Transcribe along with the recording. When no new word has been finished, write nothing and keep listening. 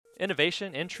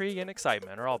Innovation, intrigue, and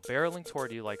excitement are all barreling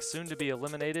toward you like soon-to-be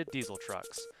eliminated diesel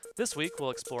trucks. This week,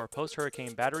 we'll explore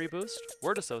post-hurricane battery boost,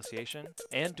 word association,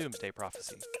 and doomsday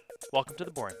prophecy. Welcome to the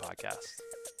Boring Podcast.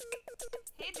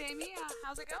 Hey Jamie,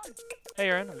 how's it going? Hey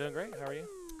Aaron, I'm doing great. How are you?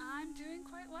 I'm doing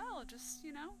quite well. Just,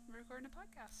 recording a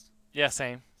podcast. Yeah,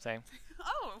 same.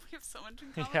 Oh, we have so much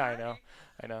in common Yeah, already.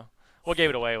 I know. What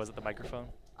gave it away? Was it the microphone?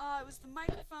 It was the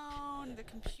microphone, the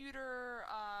computer,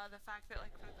 the fact that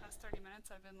for the past 30 minutes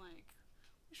I've been like,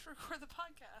 we should record the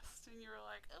podcast. And you were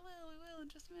like, oh, we will in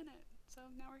just a minute. So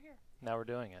now we're here. Now we're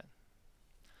doing it.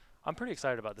 I'm pretty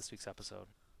excited about this week's episode.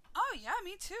 Oh, yeah,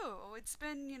 me too. It's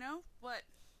been, 3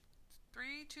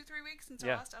 weeks since our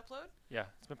last upload? Yeah,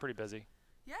 it's been pretty busy.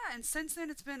 Yeah, and since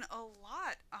then it's been a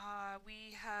lot.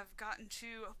 We have gotten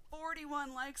to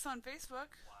 41 likes on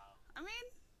Facebook. Wow. I mean,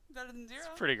 better than 0.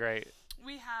 It's pretty great.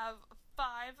 We have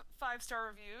 5-star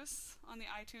reviews on the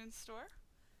iTunes store.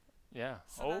 Yeah.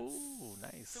 So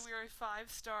nice. So we are a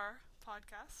 5-star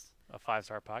podcast. A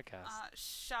 5-star podcast.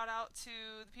 Shout out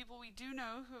to the people we do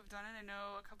know who have done it. I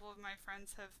know a couple of my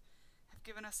friends have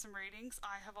given us some ratings.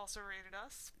 I have also rated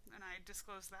us, and I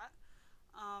disclose that.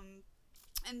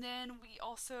 And then we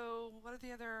also, what are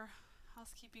the other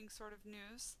housekeeping sort of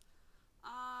news?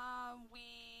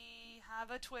 We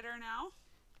have a Twitter now.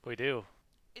 We do.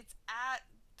 It's at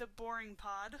The Boring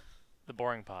Pod. The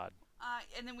Boring Pod.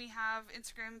 And then we have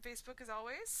Instagram and Facebook as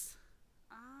always.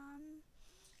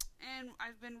 And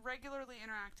I've been regularly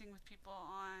interacting with people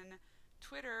on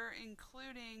Twitter,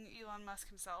 including Elon Musk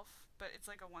himself, but it's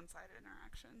like a one-sided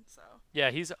interaction, so.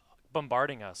 Yeah, he's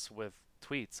bombarding us with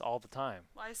tweets all the time.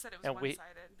 Well, I said it was And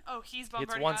one-sided. Oh, he's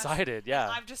bombarding us. It's one-sided, yeah.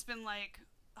 I've just been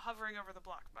hovering over the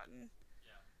block button.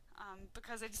 Yeah.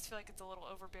 Because I just feel like it's a little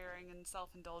overbearing and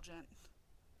self-indulgent.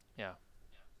 Yeah.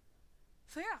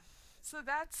 So yeah, so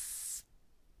that's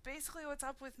basically what's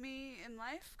up with me in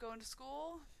life, going to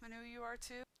school. I know you are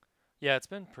too. Yeah, it's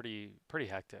been pretty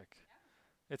hectic.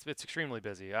 Yeah. It's extremely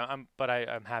busy. I'm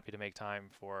happy to make time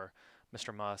for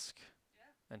Mr. Musk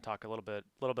and talk a little bit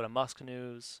of Musk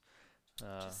news.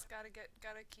 Just gotta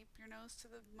keep your nose to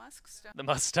the Musk stone. The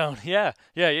Musk stone, yeah,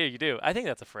 you do. I think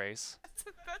that's a phrase. That's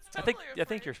totally a phrase. I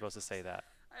think you're supposed to say that.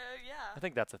 Yeah. I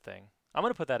think that's a thing. I'm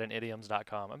gonna put that in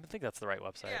idioms.com. I think that's the right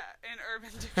website. Yeah, in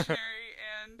Urban Dictionary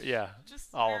and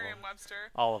just all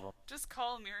Merriam-Webster. All of them. Just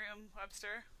call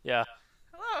Merriam-Webster. Yeah.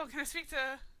 Hello, can I speak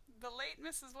to the late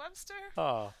Mrs. Webster?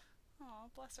 Oh,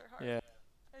 bless her heart. Yeah.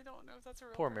 I don't know if that's a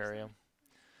real Poor person.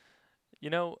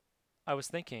 Miriam. I was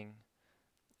thinking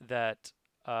that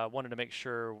wanted to make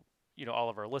sure all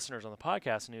of our listeners on the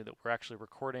podcast knew that we're actually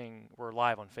recording. We're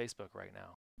live on Facebook right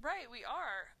now. Right, we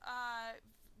are.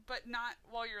 But not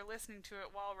while you're listening to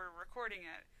it, while we're recording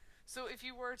it. So if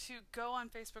you were to go on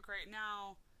Facebook right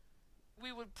now,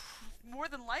 we would more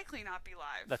than likely not be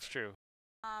live. That's true.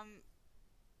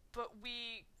 But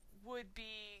we would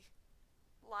be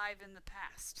live in the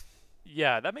past.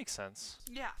 Yeah, that makes sense.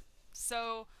 Yeah.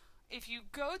 So if you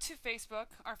go to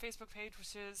Facebook, our Facebook page,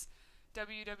 which is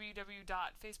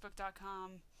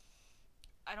www.facebook.com,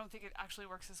 I don't think it actually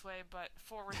works this way, but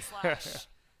 /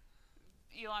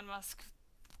 Elon Musk :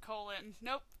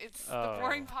 nope, it's The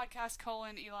Boring Podcast :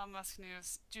 Elon Musk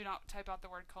News. Do not type out the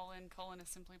word : colon is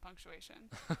simply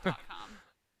punctuation.com.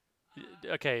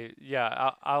 Okay,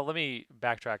 yeah, I'll let me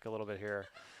backtrack a little bit here.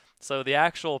 So the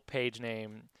actual page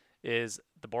name is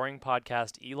The Boring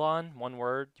Podcast Elon, one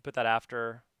word. You put that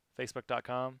after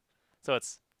facebook.com. So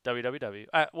it's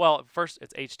www. First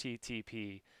it's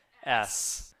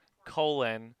https :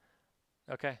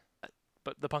 okay,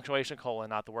 but the punctuation :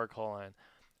 not the word : /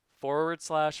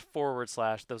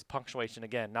 those punctuation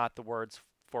again, not the words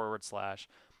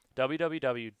 /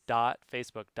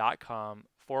 www.facebook.com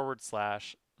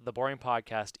 / The Boring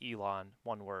Podcast Elon,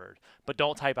 one word. But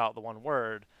don't type out the one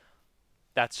word.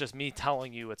 That's just me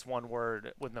telling you it's one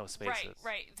word with no spaces.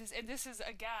 Right. This is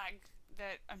a gag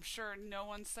that I'm sure no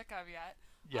one's sick of yet.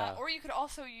 Yeah. Or you could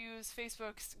also use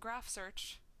Facebook's graph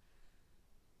search,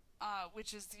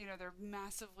 which is their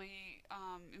massively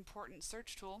important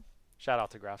search tool. Shout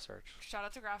out to graph search.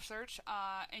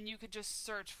 And you could just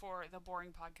search for The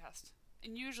Boring Podcast,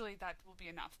 and usually that will be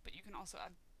enough. But you can also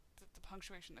add the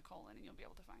punctuation, the colon, and you'll be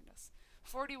able to find us.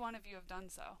 41 of you have done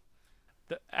so.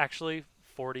 Actually,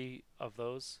 40 of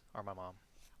those are my mom.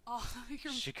 Oh,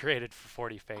 she created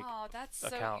 40 fake that's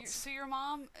accounts. So your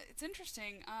mom, it's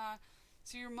interesting.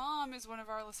 So your mom is one of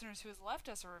our listeners who has left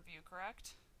us a review,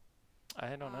 correct?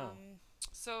 I don't know.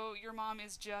 So your mom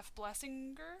is Jeff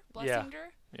Blessinger?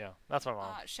 Yeah, that's my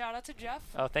mom. Shout out to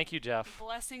Jeff. Oh, thank you, Jeff.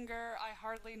 Blessinger, I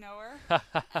hardly know her.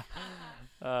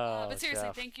 But seriously,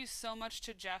 Jeff. Thank you so much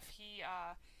to Jeff.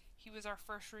 He was our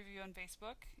first review on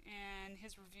Facebook, and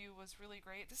his review was really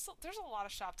great. There's a lot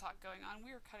of shop talk going on.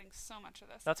 We are cutting so much of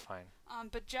this. That's fine.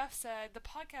 But Jeff said, the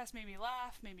podcast made me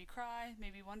laugh, made me cry,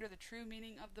 made me wonder the true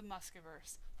meaning of the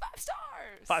Muskiverse. 5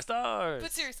 stars! 5 stars!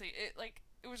 But seriously, it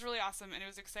was really awesome, and it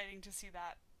was exciting to see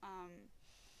that.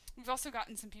 We've also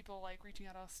gotten some people like reaching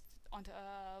out to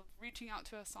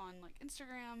us on like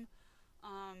Instagram.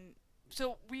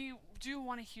 So we do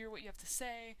want to hear what you have to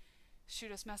say.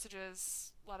 Shoot us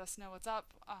messages. Let us know what's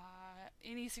up.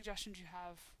 Any suggestions you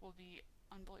have will be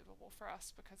unbelievable for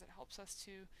us because it helps us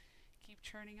to keep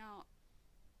churning out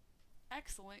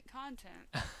excellent content.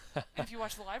 If you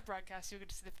watch the live broadcast, you'll get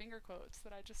to see the finger quotes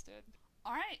that I just did.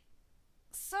 All right.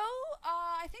 So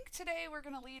I think today we're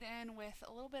going to lead in with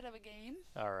a little bit of a game.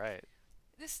 All right.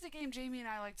 This is a game Jamie and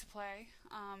I like to play,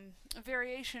 a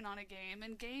variation on a game,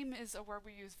 and game is a word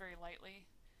we use very lightly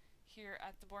here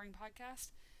at the Boring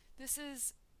Podcast. This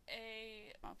is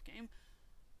a game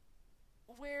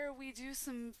where we do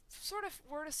some sort of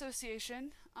word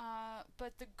association,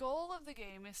 but the goal of the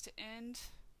game is to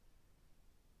end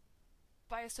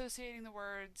by associating the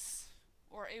words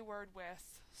or a word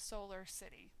with Solar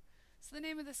City. So the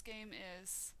name of this game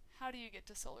is How Do You Get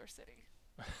to Solar City?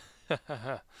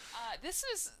 This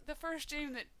is the first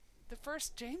game that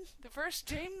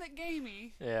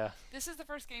Jamie. Yeah. This is the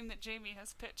first game that Jamie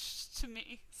has pitched to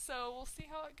me, so we'll see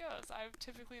how it goes. I'm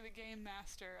typically the game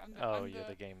master. You're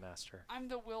the game master. I'm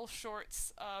the Will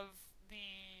Shortz of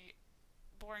the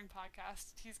Boring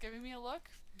Podcast. He's giving me a look.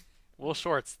 Will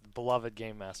Shortz, beloved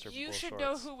game master. You Will should Shortz.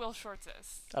 know who Will Shortz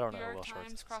is. I don't know New who York Will Shortz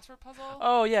Times is. crossword puzzle.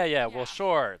 Oh yeah. Will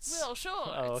Shortz. Will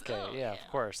Shortz. Oh okay, yeah, of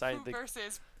course.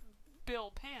 Versus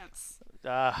Bill Pants.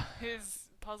 His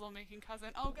puzzle-making cousin.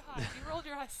 Oh God, you rolled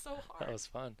your eyes so hard. That was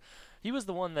fun. He was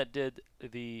the one that did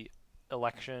the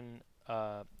election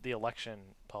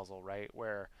puzzle, right?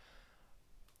 Where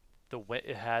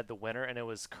it had the winner, and it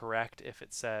was correct if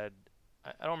it said.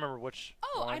 I don't remember which.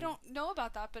 Oh, one. I don't know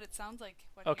about that, but it sounds like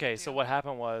what. Okay, so what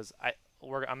happened was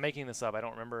I'm making this up. I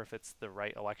don't remember if it's the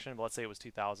right election, but let's say it was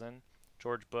 2000,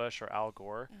 George Bush or Al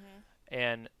Gore,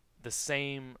 and the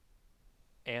same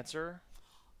answer.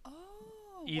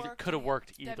 Could have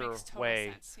worked either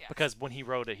way because when he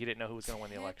wrote it, he didn't know who was going to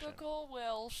win the election. Typical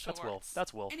Will Shortz.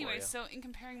 That's Will. Anyway, for you. so in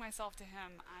comparing myself to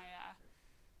him,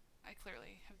 I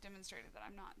clearly have demonstrated that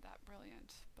I'm not that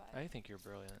brilliant. But I think you're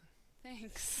brilliant.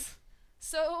 Thanks.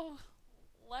 So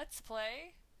let's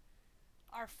play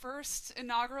our first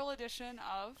inaugural edition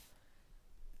of.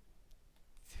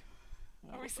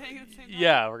 Are we saying it at the same time?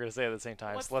 Yeah, we're gonna say it at the same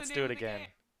time. What's so let's the do name it of the again. game?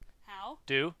 How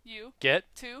do you get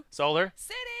to Solar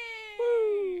City?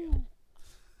 Woo!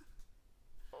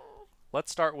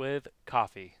 Let's start with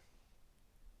coffee.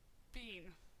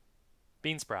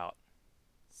 Bean sprout.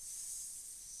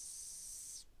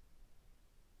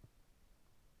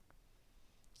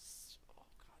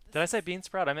 Did I say bean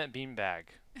sprout? I meant bean bag.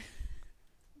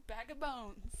 Bag of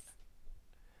bones.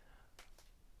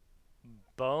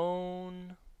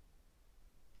 Bone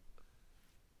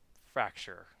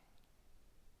fracture.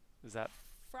 Is that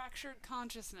fractured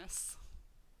consciousness?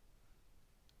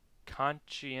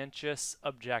 Conscientious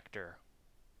objector.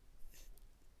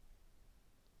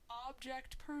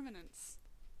 Object permanence.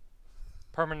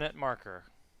 Permanent marker.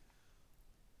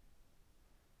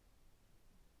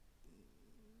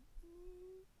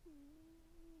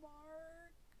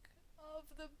 Mark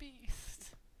of the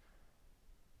beast.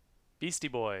 Beastie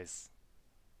Boys.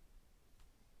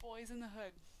 Boys in the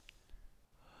Hood.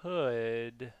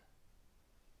 Hood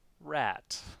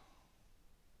rat.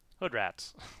 Hood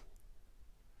rat.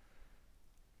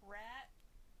 Rat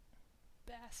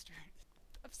bastard.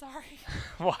 I'm sorry.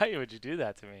 Why would you do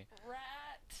that to me? Rat.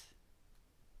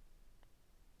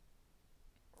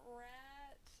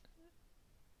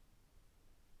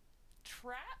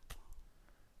 Trap.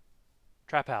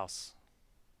 Trap house.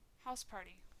 House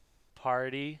party.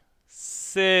 Party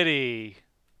city.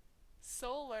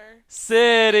 Solar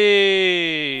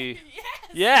City. Yes.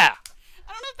 Yeah.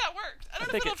 I don't know if that worked. I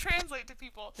don't know if it'll translate to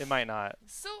people. It might not.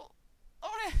 So I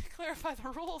want to clarify the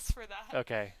rules for that.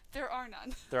 Okay. There are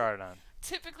none. There are none.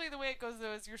 Typically, the way it goes,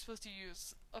 though, is you're supposed to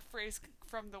use a phrase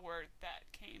from the word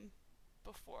that came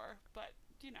before. But,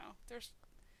 you know, it's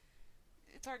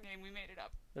our game. We made it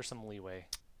up. There's some leeway.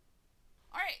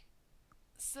 All right.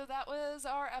 So that was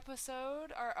our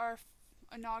episode, our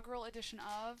inaugural edition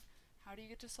of How Do You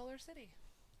Get to Solar City?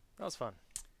 That was fun.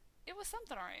 It was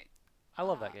something, all right. I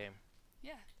love that game.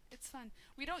 Yeah, it's fun.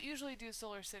 We don't usually do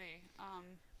Solar City.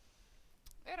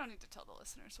 I don't need to tell the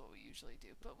listeners what we usually do,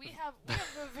 but we have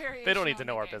a variation. They don't need to on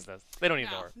know the our game. business. They don't need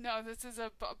to know our. No, this is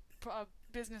a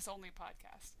business-only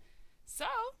podcast. So,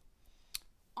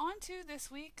 on to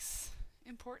this week's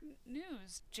important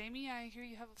news. Jamie, I hear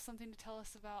you have something to tell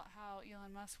us about how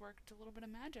Elon Musk worked a little bit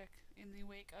of magic in the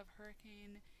wake of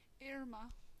Hurricane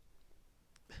Irma.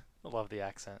 I love the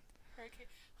accent. Hurricane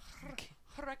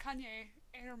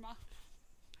Irma.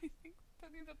 I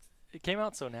think that's... It came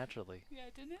out so naturally.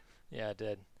 Yeah, didn't it? Yeah, it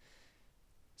did.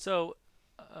 So,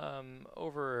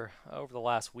 over the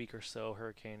last week or so,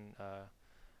 Hurricane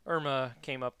Irma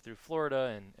came up through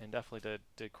Florida and definitely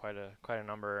did quite a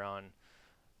number on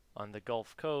the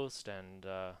Gulf Coast, and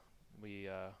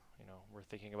we're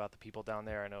thinking about the people down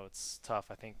there. I know it's tough.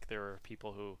 I think there are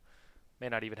people who may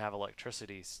not even have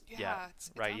electricity yet. Yeah,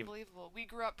 it's right? unbelievable. We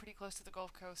grew up pretty close to the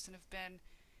Gulf Coast and have been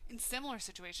in similar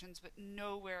situations, but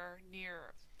nowhere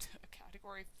near a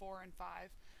category 4 and 5.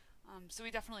 So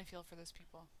we definitely feel for those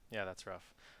people. Yeah, that's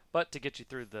rough. But to get you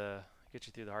through the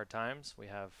hard times, we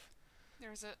have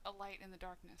there's a light in the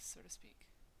darkness, so to speak.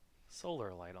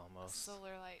 Solar light almost. A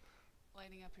solar light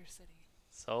lighting up your city.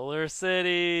 Solar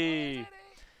City.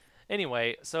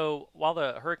 Anyway, so while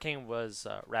the hurricane was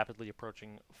rapidly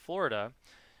approaching Florida,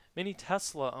 many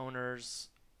Tesla owners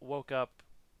woke up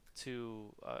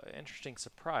to an interesting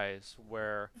surprise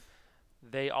where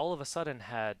they all of a sudden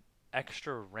had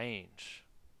extra range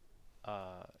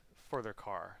for their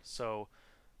car. So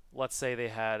let's say they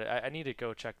had, I need to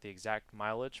go check the exact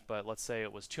mileage, but let's say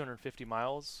it was 250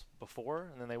 miles before,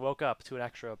 and then they woke up to an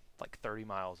extra like 30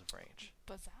 miles of range.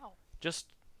 Bazzow.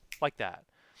 Just like that.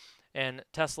 And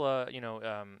Tesla,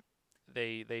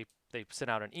 they sent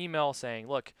out an email saying,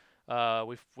 look,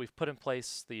 we've put in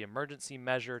place the emergency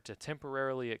measure to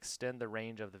temporarily extend the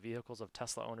range of the vehicles of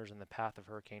Tesla owners in the path of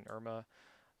Hurricane Irma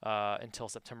until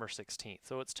September 16th.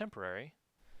 So it's temporary,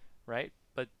 right?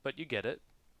 But you get it.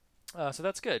 So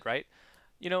that's good, right?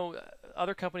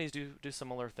 Other companies do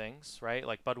similar things, right?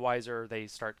 Like Budweiser, they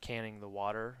start canning the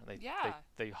water. They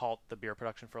halt the beer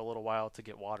production for a little while to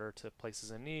get water to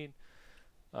places in need.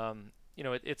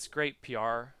 It's great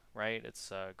PR, right?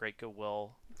 It's great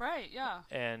goodwill. Right, yeah.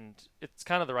 And it's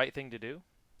kind of the right thing to do.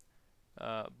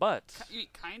 But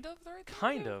kind of the right thing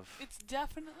kind to do? of. It's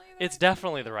definitely It's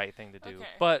definitely the right thing to do. Okay.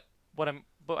 But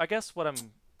I guess what I'm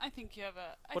I think you have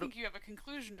a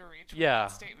conclusion to reach with yeah,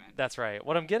 that statement. That's right.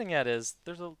 What I'm getting at is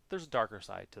there's a darker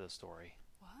side to the story.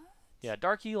 What? Yeah,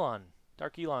 Dark Elon.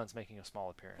 Dark Elon's making a small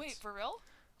appearance. Wait, for real?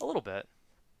 A little bit.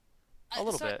 A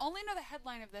little bit. I only know the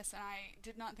headline of this, and I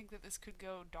did not think that this could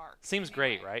go dark. Seems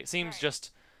great, right? Seems right.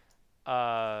 just,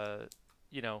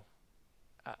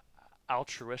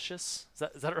 altruistous.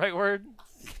 Is that a right word?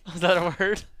 Is that a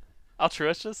word?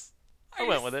 Altruistous? I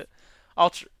went with it.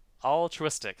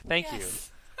 Altruistic. Thank you.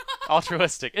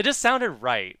 Altruistic. It just sounded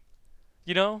right.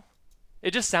 It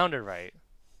just sounded right.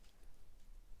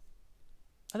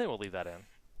 I think we'll leave that in.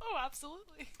 Oh,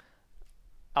 absolutely.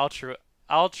 Altruistic.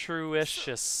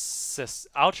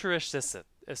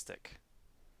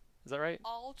 Is that right?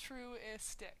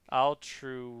 Altruistic.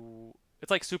 It's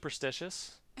like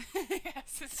superstitious.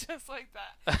 Yes, it's just like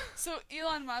that. So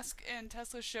Elon Musk and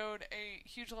Tesla showed a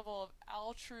huge level of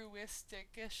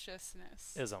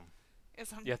altruistic-ishness. Ism.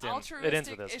 Altruistic it ends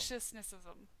with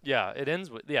ishnessism. Yeah, it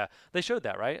ends with They showed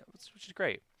that, right? Which is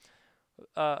great.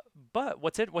 But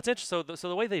what's interesting? So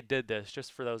the way they did this,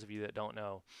 just for those of you that don't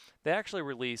know, they actually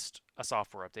released a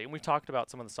software update, and we've talked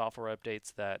about some of the software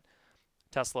updates that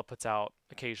Tesla puts out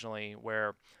occasionally,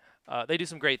 where they do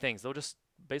some great things. They'll just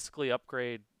basically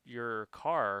upgrade your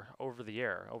car over the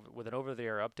air with an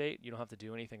over-the-air update. You don't have to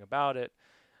do anything about it.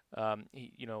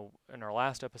 In our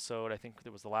last episode, I think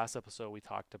it was the last episode, we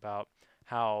talked about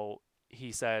how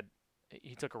he said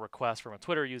he took a request from a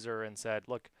Twitter user and said,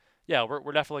 look, yeah,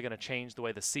 we're definitely going to change the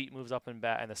way the seat moves up and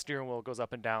back and the steering wheel goes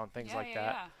up and down, things like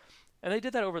that. Yeah. And they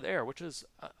did that over the air, which is,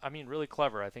 really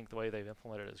clever. I think the way they've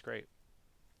implemented it is great.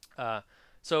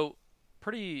 So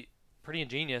pretty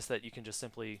ingenious that you can just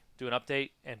simply do an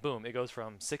update and boom, it goes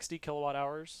from 60 kilowatt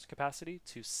hours capacity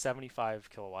to 75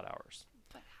 kilowatt hours.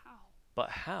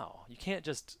 But how? You can't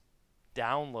just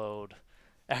download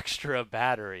extra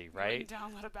battery, right? You wouldn't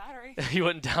download a battery. You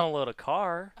wouldn't download a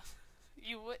car.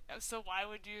 You would. So why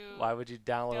would you? Why would you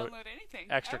download anything?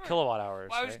 Extra ever? Kilowatt hours.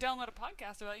 Why would you download a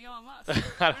podcast about Elon Musk?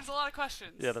 There's a lot of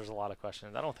questions. Yeah, there's a lot of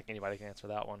questions. I don't think anybody can answer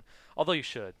that one. Although you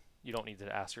should. You don't need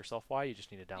to ask yourself why. You just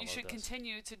need to download. You should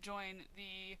continue to join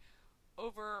the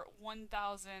over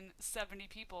 1,070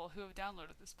 people who have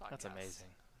downloaded this podcast. That's amazing.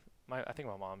 I think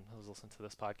my mom has listened to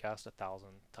this podcast 1,000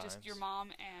 times. Just your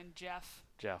mom and Jeff.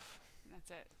 That's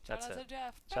it. Shout out to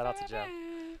Jeff. Shout out to Jeff.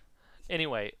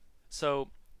 Anyway,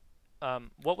 so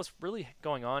what was really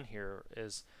going on here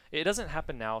is it doesn't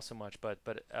happen now so much, but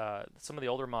some of the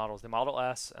older models, the Model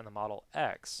S and the Model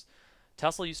X,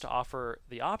 Tesla used to offer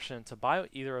the option to buy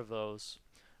either of those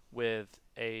with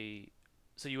a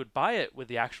so you would buy it with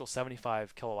the actual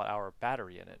 75 kilowatt hour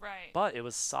battery in it, Right. but it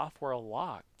was software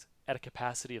locked at a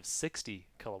capacity of 60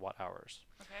 kilowatt hours.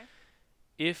 Okay.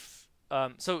 If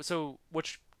so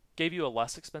which gave you a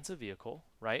less expensive vehicle,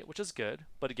 right? Which is good,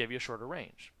 but it gave you a shorter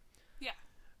range. Yeah.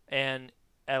 And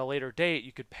at a later date,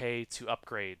 you could pay to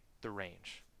upgrade the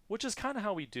range, which is kind of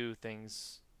how we do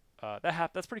things.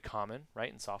 That's pretty common,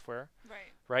 right, in software,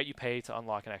 Right. right? You pay to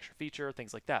unlock an extra feature,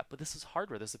 things like that. But this is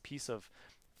hardware. This is a piece of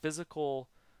physical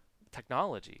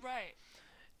technology, Right.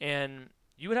 and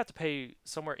you would have to pay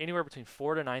somewhere anywhere between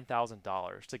 $4,000 to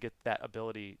 $9,000 to get that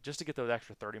ability, just to get those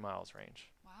extra 30 miles range.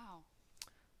 Wow.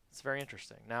 It's very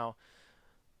interesting. Now,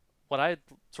 what I'd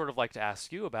sort of like to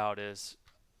ask you about is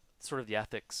sort of the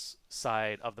ethics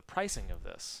side of the pricing of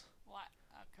this. What?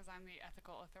 Because I'm the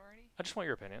ethical authority. I just want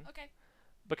your opinion Okay.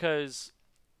 because,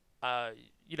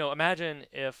 imagine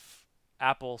if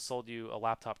Apple sold you a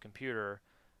laptop computer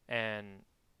and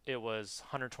it was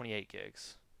 128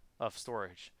 gigs of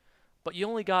storage, but you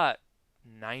only got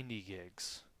 90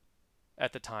 gigs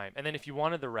at the time, and then if you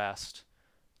wanted the rest,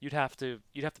 you'd have to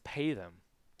pay them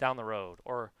down the road,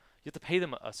 or you have to pay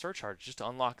them a surcharge just to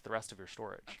unlock the rest of your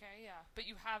storage. Okay. Yeah. But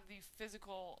you have the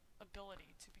physical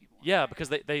ability to be more. Yeah, Right? because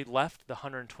they left the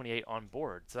 128 on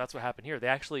board. So that's what happened here. They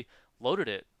actually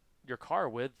loaded your car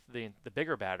with the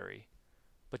bigger battery,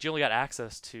 but you only got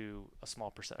access to a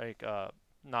small percent, like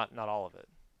not all of it.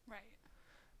 Right.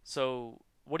 So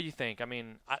what do you think? I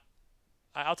mean,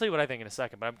 I'll tell you what I think in a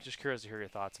second, but I'm just curious to hear your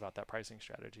thoughts about that pricing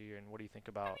strategy and what do you think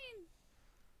I about? mean,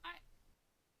 I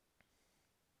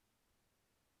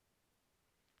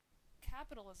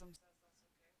capitalism says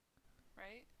that's okay,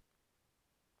 right?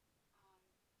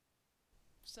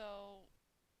 So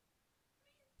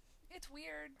it's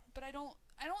weird, but I don't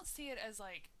see it as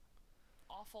like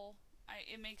awful.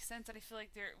 It makes sense that I feel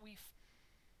like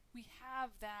we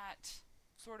have that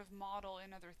sort of model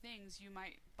in other things. You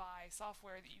might buy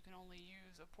software that you can only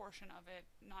use a portion of it,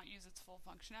 not use its full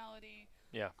functionality.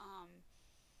 Yeah.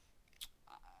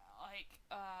 Like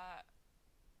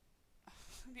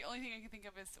the only thing I can think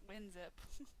of is WinZip.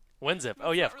 WinZip. Oh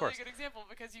That's yeah, not of really course. a good example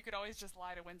because you could always just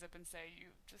lie to WinZip and say you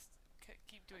just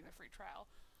keep doing the free trial.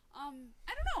 I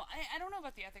don't know. I don't know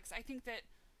about the ethics. I think that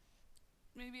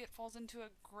maybe it falls into a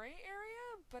gray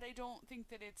area, but I don't think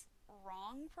that it's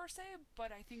wrong per se.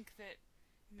 But I think that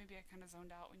maybe I kind of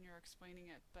zoned out when you were explaining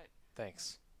it, but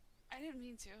Thanks. I didn't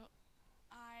mean to.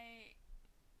 I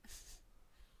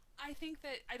I think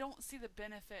that I don't see the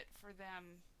benefit for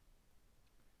them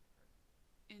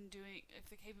in doing if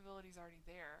the capability's already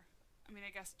there. I mean,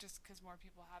 I guess just because more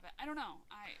people have it. I don't know.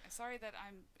 Sorry that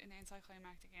I'm an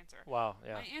anticlimactic answer. Wow.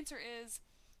 Yeah. My answer is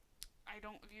I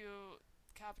don't view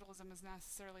capitalism as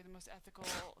necessarily the most ethical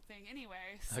thing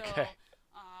anyway. So, Okay.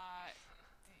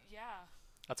 yeah,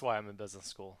 That's why I'm in business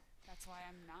school. that's why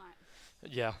I'm not.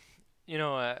 Yeah.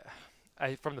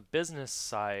 I from the business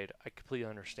side, I completely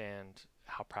understand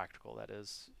how practical that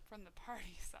is. From the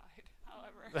party side,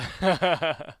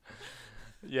 however.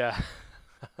 Yeah.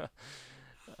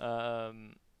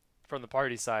 From the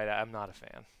party side, I'm not a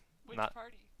fan. Which Not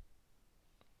party?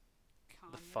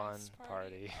 the fun Communist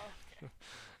party. Oh, okay.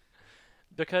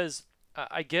 Because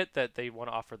I get that they want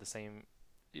to offer the same.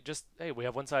 Hey, we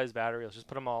have one size battery. Let's just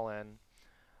put them all in.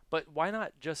 But why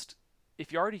not just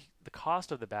if you already the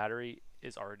cost of the battery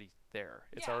is already there.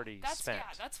 It's Yeah, already spent.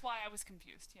 Yeah, that's why I was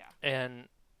confused. Yeah. And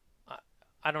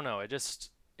I don't know. It's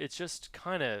just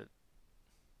kind of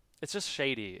it's just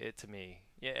shady to me.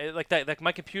 Yeah, like that like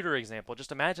my computer example.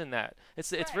 Just imagine that.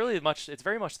 It's Right. really much. It's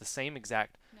very much the same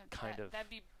exact No, kind of. that'd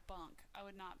be bunk. I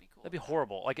would not be cool. That'd be with that.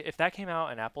 horrible. Like if that came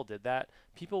out and Apple did that,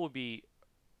 people would be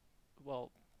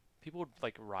well, people would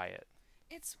like riot,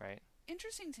 It's right?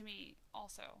 interesting to me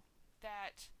also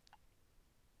that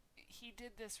he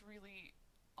did this really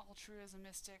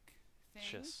altruismistic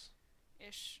thing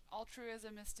Shis.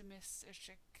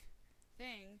 altruismistic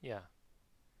thing, Yeah.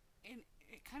 and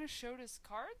it kind of showed his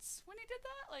cards when he did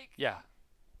that. Yeah.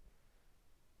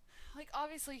 Like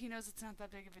obviously he knows it's not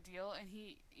that big of a deal, and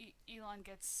Elon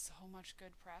gets so much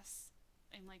good press,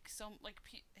 and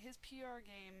his PR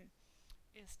game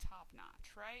is top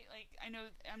notch, right? Like I know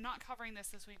I'm not covering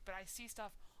this week, but I see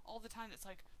stuff all the time that's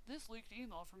like this leaked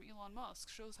email from Elon Musk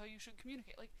shows how you should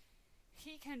communicate. Like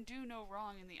he can do no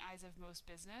wrong in the eyes of most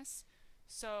business,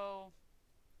 so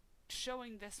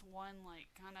showing this one like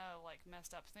kind of like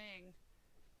messed up thing,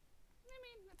 I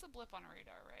mean it's a blip on a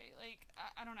radar, right? Like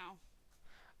I don't know.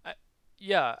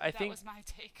 Yeah, I That think was my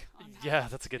take on that. yeah,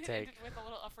 that's a good It take. ended with a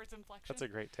little upwards inflection. That's a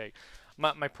great take.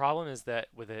 My problem is that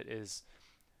with it is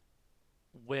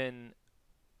when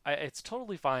it's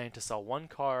totally fine to sell one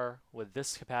car with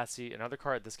this capacity, another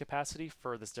car at this capacity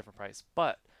for this different price.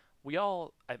 But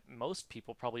most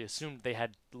people probably assumed they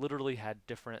had literally had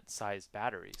different sized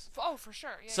batteries. Oh, for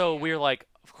sure. Yeah, So yeah, yeah. we're like,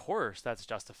 of course that's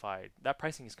justified. That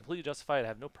pricing is completely justified. I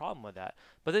have no problem with that.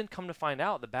 But then come to find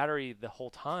out, the battery the whole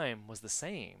time was the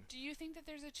same. Do you think that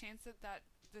there's a chance that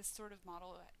this sort of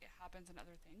model happens in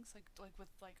other things, like with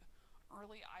like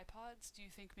early iPods? Do you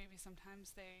think maybe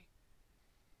sometimes they,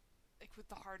 like with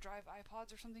the hard drive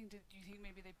iPods or something? Do you think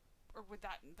maybe they, or would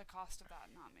that the cost of that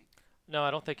not make? No,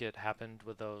 I don't think it happened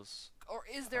with those. Or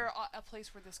is there a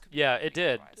place where this could be Yeah, it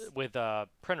happening did otherwise?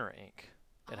 with printer ink.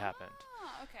 It happened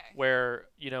Ah, okay. where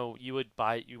you would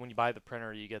buy when you buy the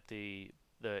printer, you get the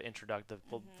introductive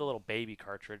the Mm-hmm. little baby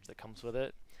cartridge that comes with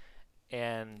it,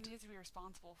 and You have to be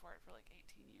responsible for it for like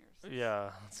 18 years.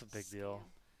 yeah, it's a big deal.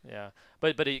 Scam. Yeah,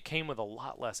 but it came with a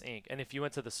lot less ink, and if you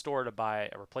went to the store to buy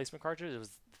a replacement cartridge, it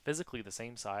was physically the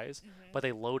same size, Mm-hmm. but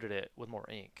they loaded it with more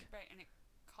ink, Right, and it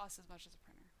costs as much as a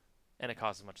printer. and it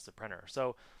costs as much as a printer.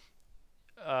 So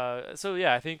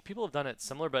yeah, I think people have done it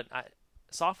similar, but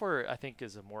software I think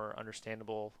is a more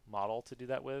understandable model to do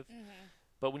that with. Mm-hmm.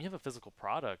 But when you have a physical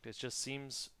product, it just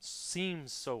seems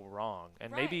so wrong,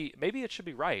 and Right. maybe it should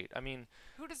be right. I mean,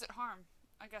 Who does it harm?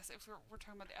 I guess if we're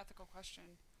talking about the ethical question,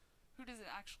 who does it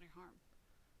actually harm?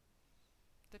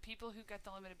 The people who get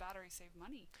the limited battery save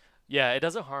money. yeah, it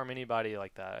doesn't harm anybody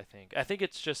like that. I think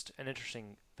it's just an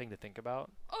interesting thing to think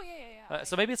about. Oh yeah, yeah, yeah.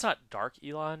 So maybe it's not dark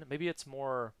Elon. Maybe it's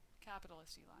more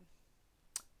Capitalist Elon.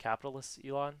 capitalist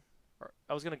Elon. Or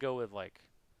I was gonna go with like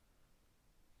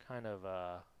kind of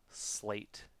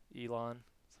slate Elon,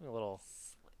 something a little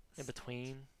in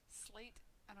between. Slate.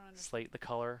 I don't understand. Slate the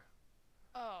color,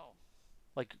 Oh,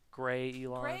 like gray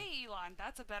Elon. gray Elon.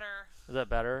 That's a better. Is that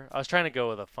better? I was trying to go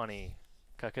with a funny.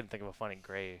 I couldn't think of a funny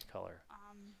gray color.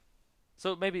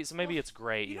 So maybe Well, it's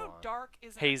gray you know, Elon. dark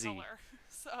isn't Hazy. a color.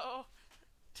 So.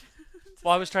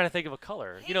 Well, I was trying to think of a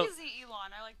color. Hazy You know,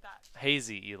 Elon. I like that.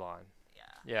 hazy Elon. Yeah.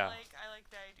 Yeah. I like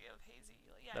the idea of hazy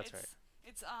Elon. Yeah. That's right.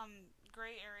 It's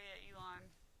gray area Elon.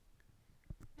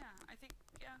 Yeah. I think.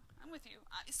 Yeah. I'm with you.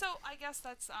 So I guess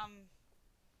that's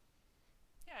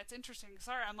Yeah, it's interesting.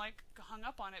 Sorry, I'm like hung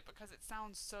up on it because it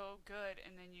sounds so good,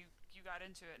 and then you got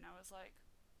into it, and I was like,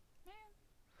 man.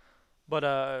 But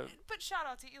But shout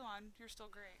out to Elon. You're still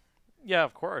great. yeah,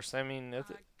 of course. I mean,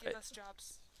 Give us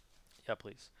jobs. yeah,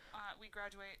 please. We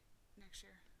graduate next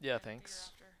year. Yeah, The year thanks.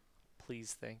 after.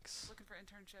 Please, thanks. Looking for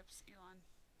internships, Elon,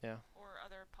 Yeah, or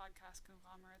other podcast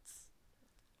conglomerates.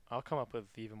 I'll come up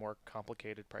with even more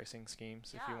complicated pricing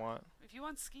schemes if you Yeah. want. If you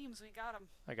want schemes, we got them.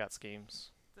 I got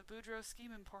schemes. The Boudreaux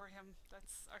Scheme Emporium.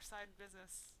 That's our side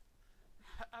business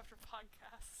after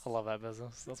podcasts. I love that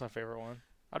business. That's my favorite one.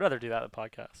 I'd rather do that than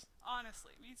podcast.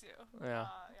 Honestly, me too. Yeah.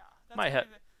 Yeah. That's Might gonna hit.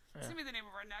 be that's gonna be the name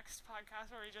of our next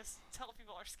podcast, where we just tell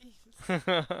people our schemes.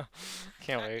 Yeah.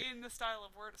 Can't wait. In the style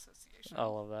of word association. I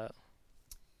love that.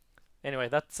 Anyway,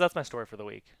 that's my story for the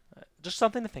week. Just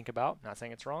something to think about. Not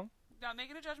saying it's wrong. Not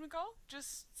making a judgment call.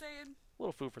 Just saying, A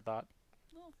little food for thought.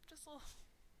 just a little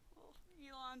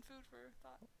Elon food for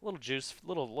thought. A little juice.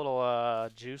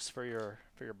 Juice for your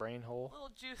brain hole. A little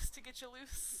juice to get you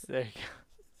loose. There you go.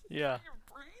 Yeah. Your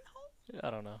brain hole.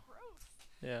 I don't know. Gross.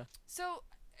 Yeah. So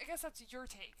I guess that's your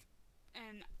take,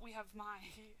 and we have my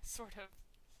sort of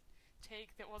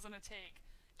take that wasn't a take.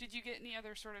 Did you get any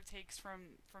other sort of takes from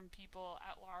people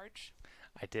at large?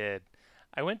 I did.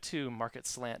 I went to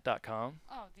marketslant.com.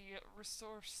 Oh, the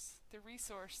resource,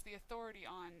 the authority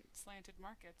on slanted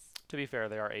markets. To be fair,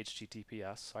 they are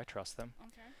HTTPS, so I trust them.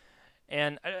 Okay.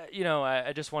 And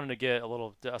I just wanted to get a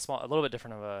little bit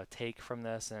different of a take from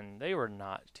this, and they were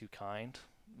not too kind.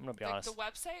 I'm gonna be honest. The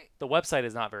website? The website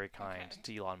is not very kind Okay.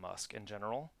 to Elon Musk in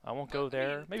general. I won't But, go I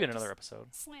there. mean, Maybe they're in another just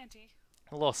episode. Slanty.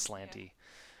 A little slanty.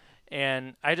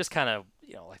 And I just kind of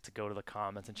like to go to the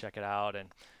comments and check it out. And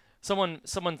someone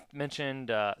mentioned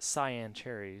cyan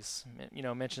cherries.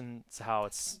 Mentioned how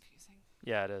That's it's confusing.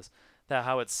 yeah it is that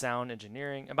how it's sound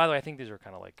engineering. And by the way, I think these are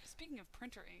kind of like Speaking of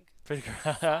printer ink, pretty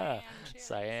cyan cherries.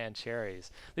 cyan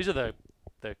cherries. These are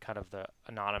the kind of the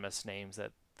anonymous names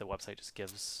that the website just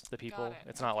gives the people. Got it.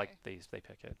 It's not Okay. like they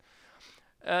pick it.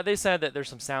 They said that there's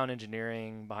some sound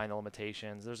engineering behind the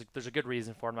limitations. There's a good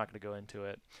reason for it. I'm not going to go into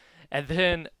it. And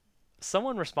then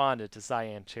someone responded to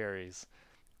cyan cherries.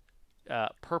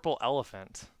 Purple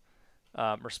elephant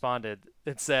responded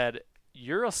and said,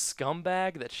 "You're a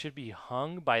scumbag that should be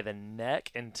hung by the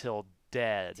neck until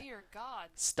dead. Dear God.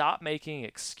 Stop making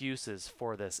excuses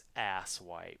for this ass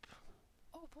wipe."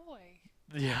 Oh boy.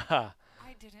 Yeah,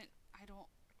 I don't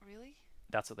really?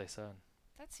 that's what they said.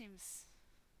 That seems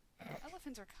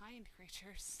Elephants are kind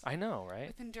creatures I know, right?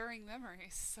 with enduring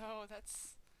memories. So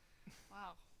that's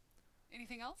wow.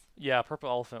 Anything else? Yeah, Purple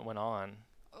Elephant went on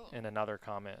Oh. in another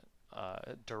comment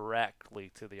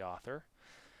directly to the author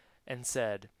and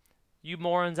said, "You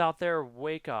morons out there,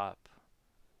 wake up."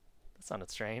 That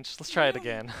sounded strange. Let's try it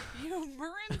again. You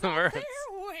Murrins out Murrins. there,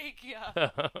 wake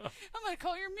up! I'm gonna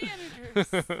call your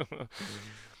managers.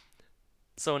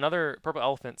 So another Purple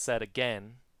Elephant said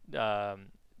again,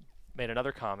 made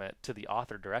another comment to the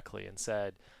author directly and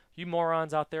said, "You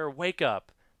morons out there, wake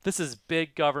up. This is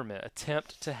big government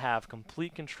attempt to have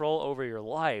complete control over your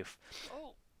life.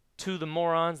 Oh, To the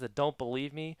morons that don't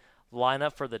believe me, line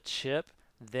up for the chip.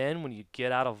 Then when you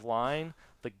get out of line,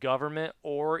 the government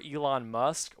or Elon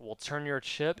Musk will turn your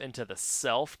chip into the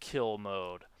self-kill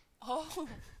mode. oh,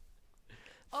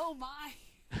 oh my!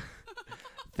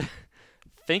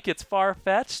 Think it's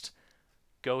far-fetched?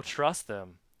 Go trust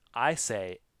them. I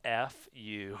say F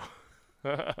you."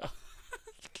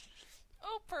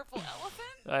 Oh, purple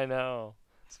elephant. I know.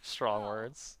 Strong Wow.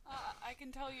 words. I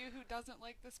can tell you who doesn't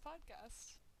like this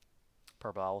podcast.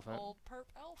 Purple Elephant. Old perp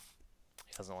elf.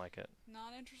 He doesn't like it.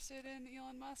 Not interested in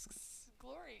Elon Musk's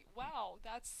glory. Wow,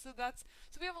 that's so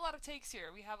we have a lot of takes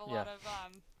here. We have a lot of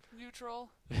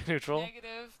neutral, Neutral?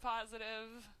 negative,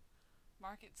 positive,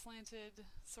 market slanted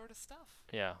sort of stuff.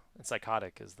 Yeah. And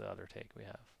psychotic is the other take we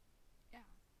have. Yeah.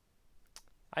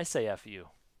 I say F you.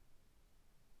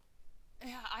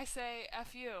 Yeah, I say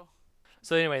F you.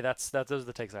 So anyway, those are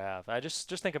the takes I have. I just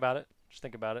think about it. Just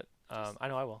think about it. Just- I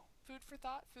know I will. Food for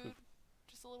thought, food.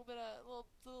 Just a little bit of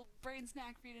little brain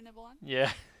snack for you to nibble on.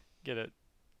 Yeah. Get it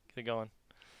going.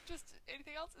 Just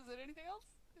anything else? Is it anything else?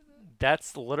 Is it?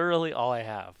 That's literally all I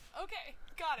have. Okay,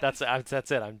 got it.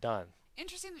 That's it. I'm done.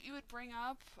 Interesting that you would bring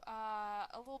up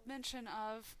a little mention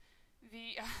of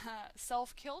the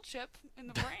self-kill chip in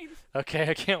the brain. Okay,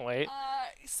 I can't wait.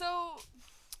 So,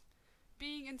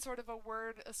 being in sort of a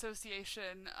word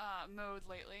association mode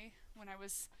lately, when I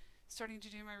was starting to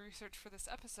do my research for this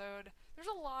episode, there's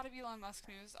a lot of Elon Musk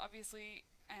news, obviously,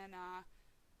 and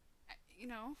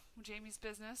Jamie's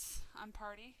business on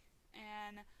Party,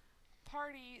 and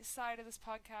Party side of this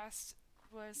podcast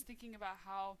was thinking about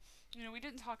how, we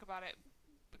didn't talk about it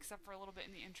except for a little bit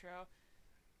in the intro.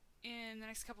 In the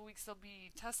next couple weeks,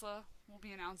 Tesla will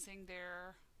be announcing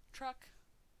their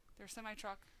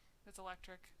semi-truck that's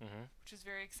electric, Mm-hmm. which is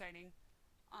very exciting.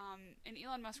 And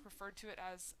Elon Musk referred to it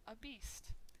as a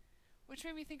beast, which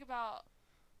made me think about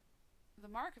the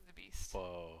mark of the beast.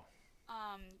 Whoa.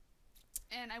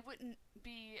 And I wouldn't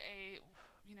be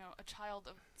a child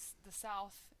of the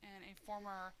South and a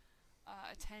former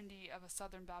attendee of a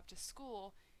Southern Baptist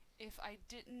school if I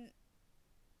didn't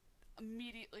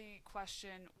immediately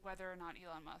question whether or not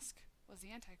Elon Musk was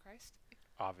the Antichrist.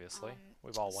 Obviously.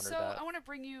 We've all wondered so that. I want to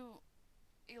bring you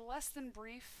a less than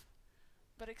brief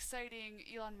but exciting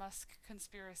Elon Musk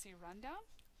conspiracy rundown.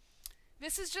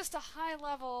 This is just a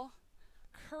high-level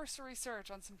cursory search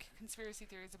on some conspiracy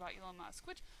theories about Elon Musk,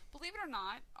 which, believe it or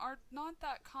not, are not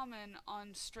that common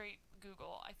on straight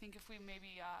Google. I think if we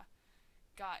maybe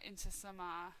got into some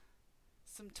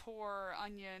Tor,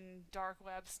 Onion, dark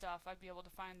web stuff, I'd be able to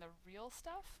find the real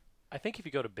stuff. I think if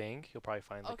you go to Bing, you'll probably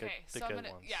find the good ones.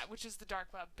 Yeah, which is the dark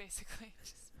web, basically.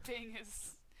 Just Bing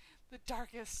is the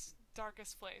darkest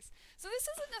place. So this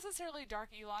isn't necessarily dark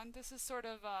Elon. This is sort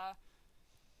of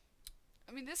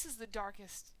this is the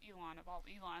darkest Elon of all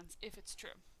Elons, if it's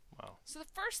true. Wow. So the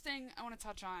first thing I want to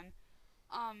touch on,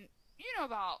 you know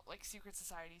about like secret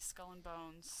societies, Skull and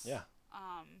Bones. Yeah.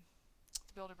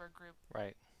 The Bilderberg Group.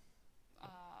 Right.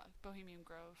 Bohemian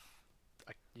Grove.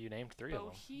 You named three of them.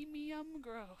 Bohemian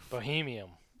Grove.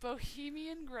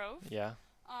 Bohemian Grove. Yeah.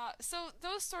 So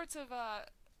those sorts of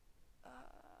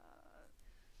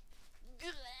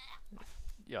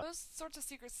Yeah. those sorts of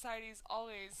secret societies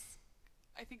always,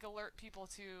 I think, alert people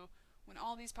to when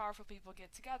all these powerful people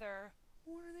get together,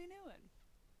 what are they doing?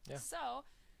 Yeah. So,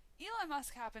 Elon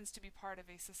Musk happens to be part of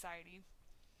a society,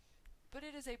 but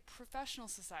it is a professional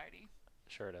society.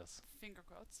 Sure it is. Finger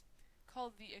quotes.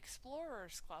 Called the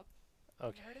Explorers Club. Okay.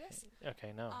 Have you heard of this?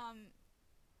 Okay, no.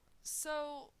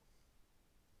 So,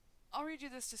 I'll read you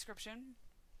this description.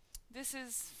 This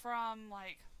is from,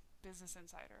 like, Business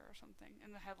Insider or something,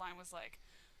 and the headline was like,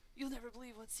 "You'll never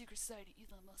believe what secret society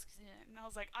Elon Musk is in." And I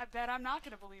was like, I bet I'm not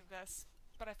going to believe this.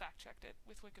 But I fact-checked it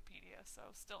with Wikipedia, so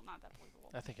still not that believable.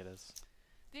 I think it is.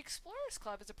 The Explorers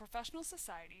Club is a professional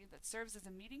society that serves as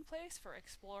a meeting place for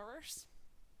explorers,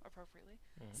 appropriately,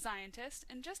 scientists,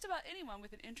 and just about anyone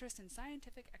with an interest in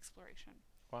scientific exploration.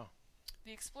 Wow.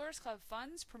 The Explorers Club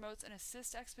funds, promotes, and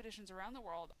assists expeditions around the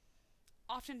world,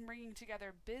 often bringing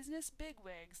together business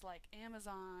bigwigs like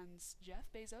Amazon's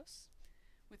Jeff Bezos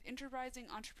with enterprising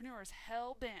entrepreneurs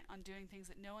hell-bent on doing things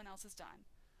that no one else has done.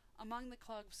 Among the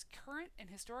club's current and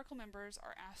historical members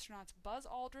are astronauts Buzz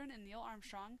Aldrin and Neil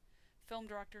Armstrong, film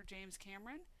director James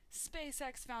Cameron,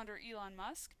 SpaceX founder Elon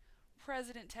Musk,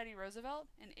 President Teddy Roosevelt,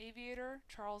 and aviator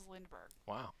Charles Lindbergh.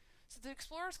 Wow. So the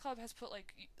Explorers Club has put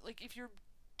like if you're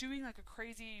doing like a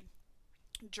crazy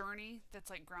journey that's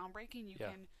like groundbreaking, you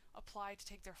can apply to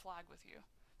take their flag with you.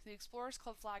 So the Explorers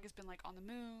Club flag has been like on the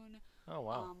moon. Oh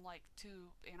wow. Like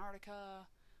to Antarctica.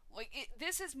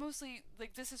 This is mostly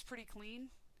like this is pretty clean.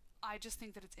 I just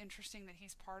think that it's interesting that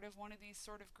he's part of one of these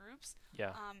sort of groups.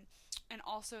 Yeah. And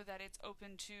also that it's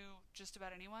open to just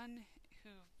about anyone who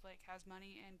like has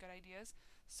money and good ideas.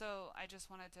 So I just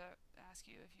wanted to ask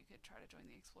you if you could try to join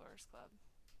the Explorers Club.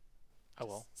 I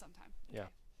will. Sometime. Okay. Yeah.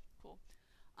 Cool.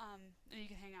 And you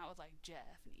can hang out with like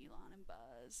Jeff and Elon and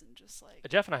Buzz and just like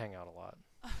Jeff and I hang out a lot.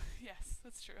 Yes,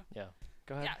 that's true. Yeah.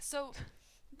 Go ahead. Yeah, so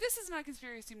this is not a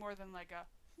conspiracy more than like a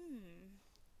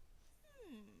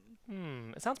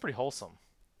It sounds pretty wholesome.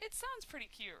 It sounds pretty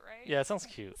cute, right? Yeah, it sounds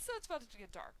cute. So it's about to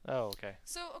get dark. Oh, okay.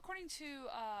 So according to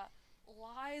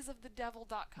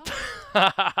liesofthedevil.com,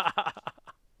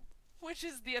 which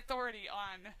is the authority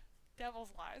on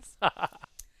devil's lies,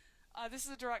 this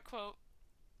is a direct quote.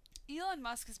 Elon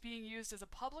Musk is being used as a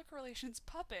public relations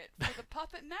puppet for the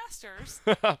puppet masters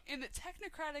in the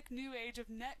technocratic new age of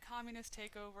net communist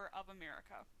takeover of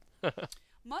America.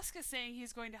 Musk is saying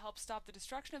he's going to help stop the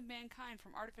destruction of mankind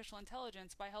from artificial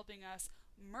intelligence by helping us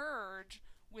merge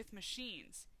with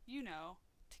machines,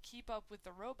 to keep up with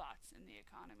the robots in the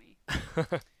economy.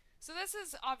 So this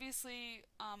is obviously,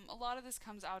 a lot of this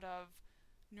comes out of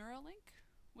Neuralink,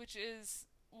 which is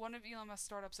one of Elon Musk's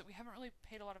startups that we haven't really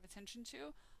paid a lot of attention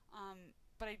to.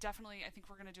 But I think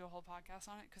we're going to do a whole podcast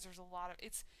on it because there's a lot of,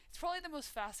 it's probably the most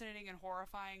fascinating and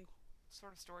horrifying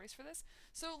sort of stories for this.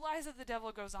 So Lies of the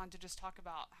Devil goes on to just talk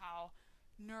about how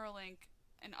Neuralink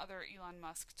and other Elon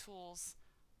Musk tools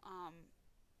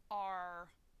are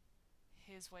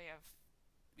his way of,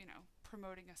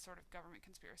 promoting a sort of government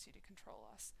conspiracy to control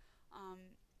us.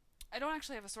 I don't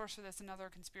actually have a source for this. Another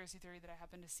conspiracy theory that I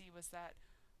happened to see was that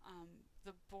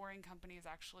the Boring Company is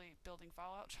actually building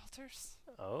fallout shelters.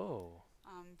 Oh.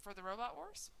 For the Robot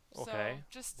Wars. Okay. So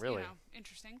just, really?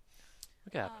 Interesting.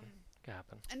 It could happen. Could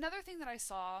happen. Another thing that I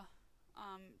saw,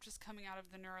 just coming out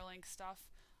of the Neuralink stuff,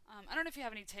 I don't know if you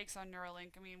have any takes on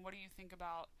Neuralink. I mean, what do you think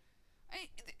about?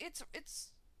 It's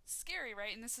scary,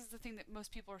 right? And this is the thing that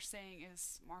most people are saying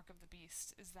is Mark of the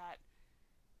Beast, is that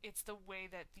it's the way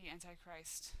that the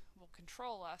Antichrist will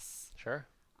control us. Sure.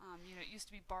 It used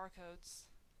to be barcodes.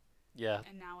 Yeah.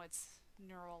 And now it's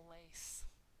neural lace.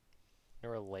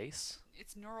 Neural lace?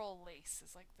 It's neural lace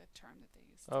is like the term that they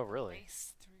use. Oh, really?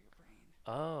 Lace through your brain.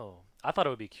 Oh. I thought it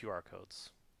would be QR codes.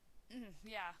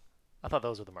 Yeah. I thought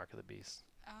those were the mark of the beast.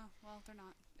 Well, they're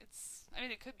not.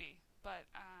 It could be, but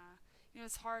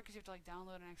it's hard because you have to like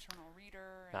download an external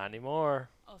reader. Not anymore.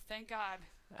 Oh, thank God.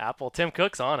 Apple. Tim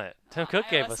Cook's on it. Tim Cook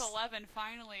gave us. iOS 11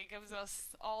 finally gives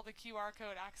us all the QR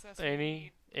code access we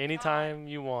need. Anytime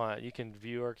you want, you can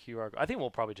view our QR code. I think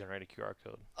we'll probably generate a QR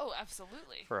code. Oh,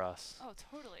 absolutely. For us. Oh,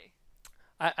 totally.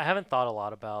 I haven't thought a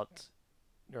lot about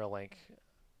Neuralink.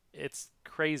 It's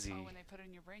crazy. Oh, when they put it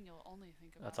in your brain, you'll only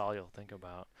think about That's all you'll think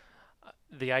about.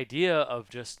 The idea of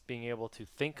just being able to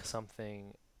think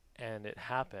something and it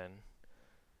happen,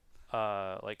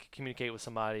 like communicate with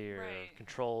somebody or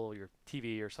control your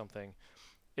TV or something,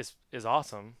 is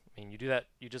awesome. I mean, you do that.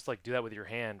 You just like do that with your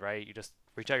hand, right? You just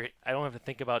reach out. I don't have to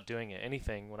think about doing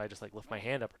anything when I just like lift my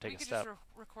hand up or take a step. We could just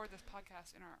record this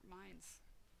podcast in our minds.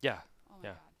 Yeah. Oh my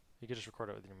God. You could just record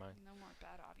it with your mind. No more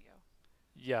bad audio.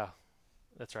 Yeah,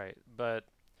 that's right. But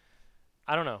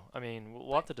I don't know. I mean,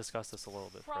 we'll have to discuss this a little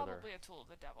bit further. Probably a tool of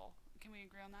the devil. Can we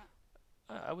agree on that?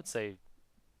 I would say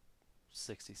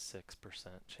 66%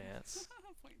 chance.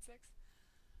 0.6.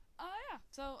 Yeah.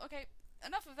 So, okay.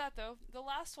 Enough of that, though. The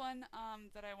last one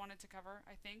that I wanted to cover,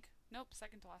 I think. Nope,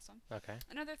 second to last one. Okay.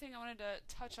 Another thing I wanted to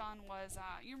touch on was,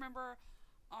 you remember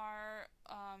our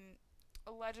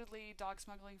allegedly dog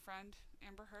smuggling friend,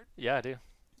 Amber Heard? Yeah, I do.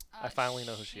 I finally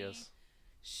know who she is.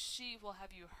 Well,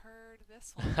 have you heard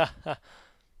this one?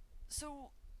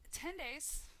 So, 10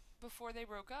 days before they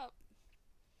broke up,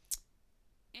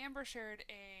 Amber shared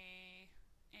an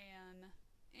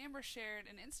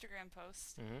Instagram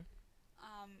post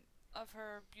of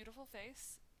her beautiful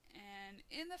face, and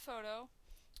in the photo,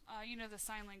 the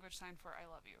sign language sign for "I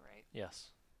love you," right?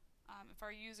 Yes.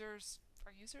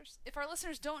 If our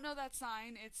listeners don't know that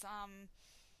sign, it's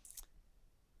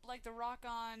like the Rock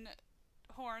On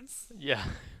horns. Yeah.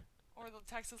 or the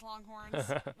Texas Longhorns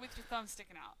with your thumb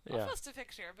sticking out. Yeah. I'll post a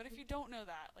picture, but if you don't know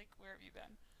that, like, where have you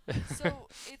been? So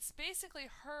it's basically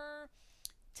her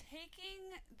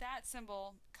taking that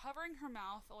symbol, covering her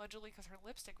mouth, allegedly because her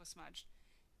lipstick was smudged,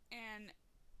 and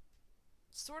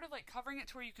sort of like covering it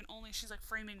to where you can only, she's like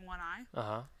framing one eye.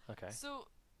 Okay. So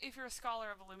if you're a scholar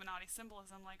of Illuminati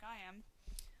symbolism like I am,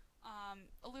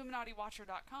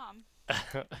 IlluminatiWatcher.com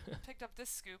picked up this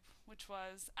scoop, which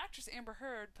was actress Amber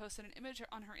Heard posted an image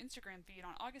on her Instagram feed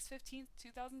on August 15th,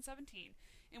 2017,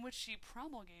 in which she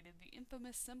promulgated the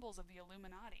infamous symbols of the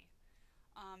Illuminati.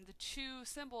 The two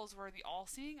symbols were the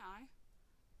all-seeing eye,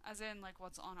 as in like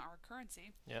what's on our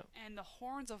currency, Yep. and the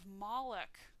horns of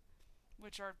Moloch,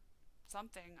 which are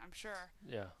something, I'm sure.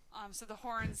 Yeah. So the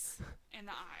horns in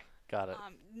the eye. Got it.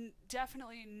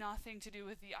 Definitely nothing to do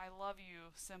with the I love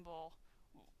you symbol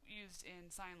used in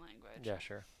sign language. Yeah,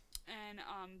 sure. And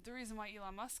the reason why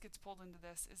Elon Musk gets pulled into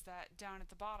this is that down at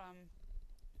the bottom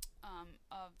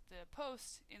of the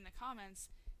post, in the comments,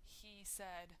 he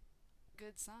said,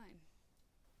 "Good sign."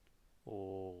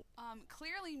 Oh.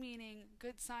 Clearly meaning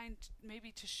good sign,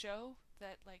 maybe to show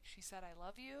that, like, she said, "I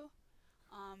love you."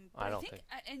 But I don't think.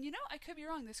 And you know, I could be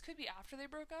wrong. This could be after they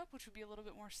broke up, which would be a little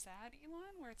bit more sad,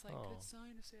 Elon, where it's like, good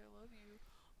sign to say I love you.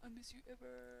 I miss you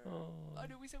ever. I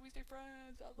know we said we stay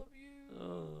friends. I love you.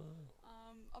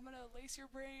 I'm gonna lace your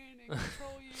brain and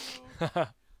control you.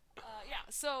 Yeah,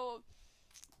 so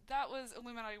that was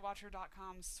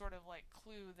IlluminatiWatcher.com's sort of like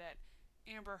clue that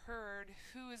Amber Heard,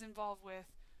 who is involved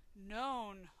with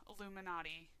known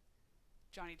Illuminati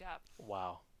Johnny Depp,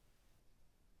 Wow.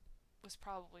 was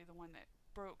probably the one that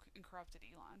broke and corrupted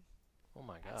Elon. Oh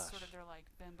my gosh. That's sort of their like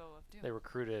bimbo of doom. They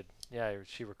recruited. Yeah,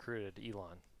 she recruited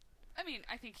Elon. I mean,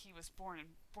 I think he was born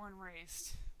and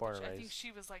raised. Born and I raised. think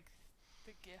she was like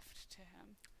the gift to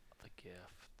him. The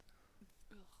gift.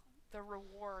 Ugh. The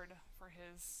reward for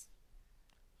his.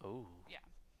 Oh. Yeah.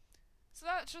 So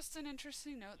that's just an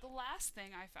interesting note. The last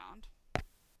thing I found.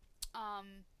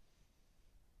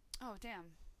 Oh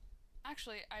damn.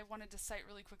 Actually, I wanted to cite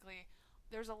really quickly.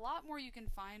 There's a lot more you can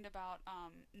find about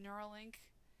Neuralink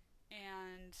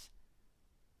and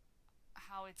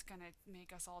how it's going to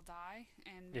make us all die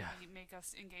and maybe make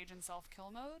us engage in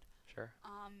self-kill mode. Sure.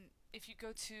 If you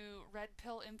go to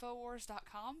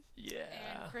redpillinfowars.com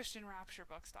and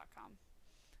christianrapturebooks.com.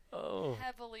 Oh.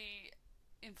 Heavily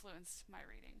influenced my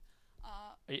reading.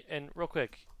 And real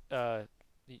quick,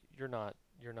 you're not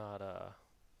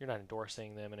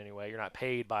endorsing them in any way. You're not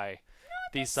paid by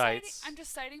these sites. I'm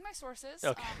just citing my sources.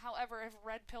 Okay. However, if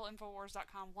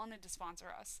redpillinfowars.com wanted to sponsor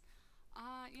us,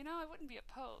 I wouldn't be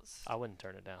opposed. I wouldn't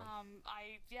turn it down.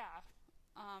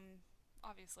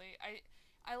 Obviously,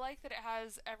 I like that it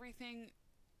has everything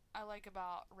I like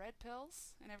about Red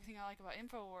Pills and everything I like about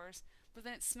Infowars, but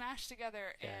then it's smashed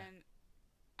together and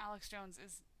Alex Jones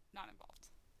is not involved.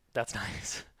 That's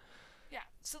nice. Yeah.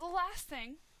 So the last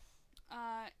thing,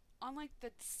 on like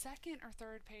the second or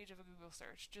third page of a Google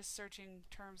search, just searching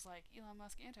terms like Elon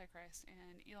Musk Antichrist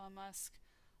and Elon Musk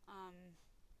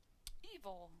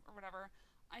evil or whatever,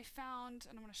 I found,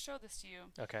 and I'm going to show this to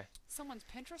you. Okay. Someone's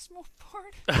Pinterest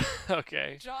board.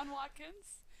 Okay. John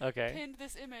Watkins. Okay. Pinned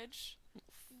this image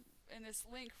and this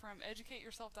link from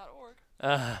educateyourself.org.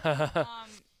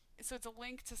 So it's a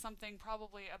link to something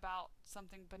probably about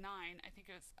something benign. I think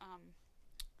it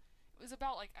was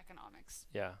about like economics.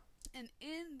 Yeah. And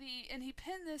he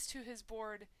pinned this to his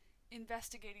board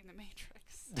investigating the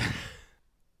Matrix.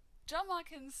 John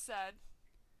Watkins said,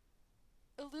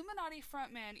 Illuminati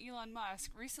frontman Elon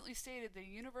Musk recently stated the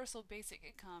universal basic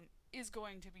income is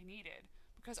going to be needed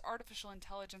because artificial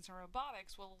intelligence and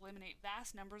robotics will eliminate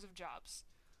vast numbers of jobs.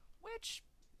 Which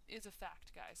is a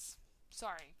fact, guys.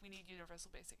 Sorry, we need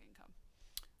universal basic income.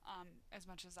 As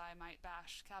much as I might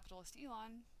bash capitalist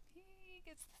Elon, he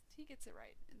gets it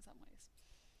right in some ways.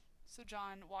 So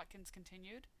John Watkins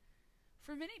continued,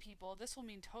 for many people, this will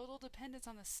mean total dependence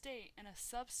on the state and a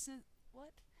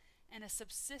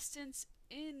subsistence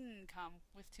income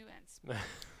with two N's.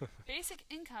 Basic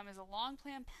income is a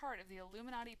long-planned part of the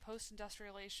Illuminati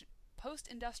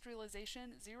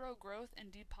post-industrialization, zero growth,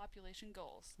 and depopulation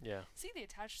goals. Yeah. See the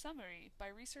attached summary by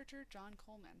researcher John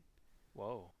Coleman.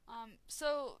 Whoa.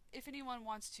 So if anyone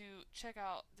wants to check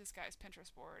out this guy's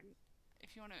Pinterest board,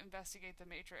 if you want to investigate the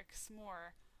Matrix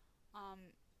more,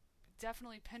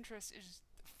 definitely Pinterest is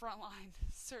frontline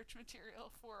search material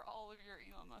for all of your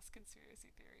Elon Musk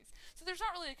conspiracy theories. So there's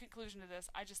not really a conclusion to this.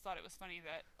 I just thought it was funny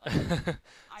that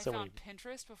I found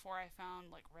Pinterest before I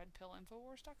found like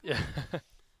redpillinfowars.com. Yeah.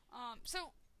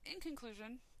 So in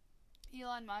conclusion,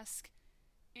 Elon Musk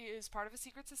is part of a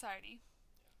secret society,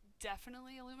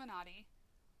 definitely Illuminati,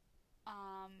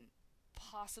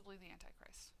 possibly the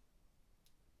Antichrist.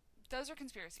 Those are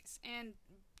conspiracies and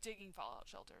digging fallout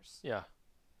shelters. Yeah.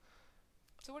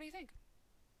 So what do you think?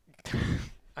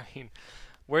 I mean,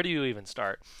 where do you even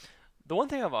start? The one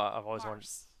thing I've always wondered.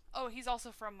 Mars. Oh, he's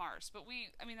also from Mars, but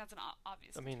that's an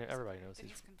obvious. I mean, conspiracy everybody theory knows that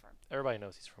he's confirmed. Everybody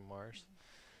knows he's from Mars.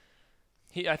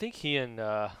 I think he and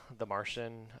the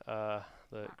Martian, from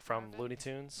Marvin? Looney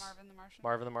Tunes, Marvin the Martian.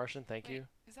 Marvin the Martian. Thank Wait, you.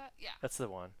 Is that That's the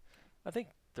one. I think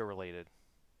they're related.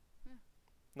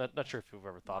 Yeah. Not sure if you've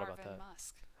ever thought about Marvin that.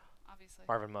 Musk, obviously.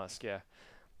 Marvin Musk, yeah.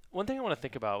 One thing I want to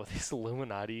think about with these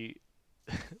Illuminati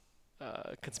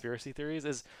conspiracy theories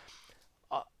is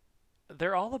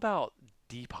they're all about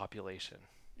depopulation.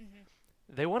 Mm-hmm.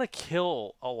 They want to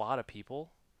kill a lot of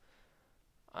people.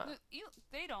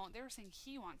 They don't. They were saying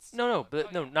he wants. No,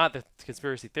 not the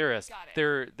conspiracy theorists. Got it.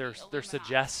 They're Illuminati,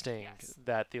 suggesting yes.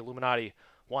 that the Illuminati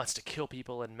wants to kill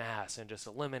people en masse and just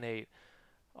eliminate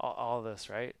all this,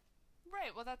 right?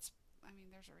 Right. Well, there's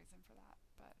a reason for that,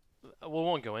 but We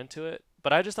won't go into it,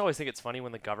 but I just always think it's funny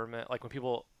when the government, like when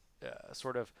people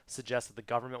sort of suggest that the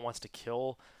government wants to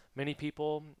kill many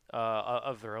people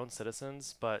of their own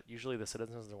citizens, but usually the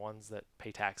citizens are the ones that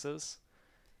pay taxes.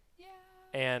 yeah.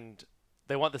 And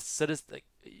they want the citizens,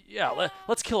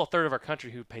 let's kill a third of our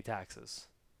country who pay taxes.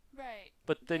 Right.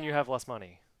 But then you have less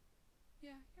money.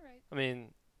 Yeah, you're right. I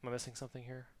mean, am I missing something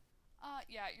here?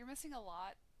 Yeah, you're missing a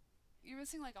lot. You're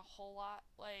missing like a whole lot.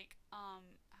 Like,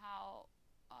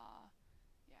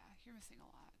 you're missing a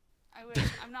lot. I wish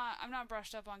I'm not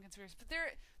brushed up on conspiracy, but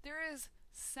there is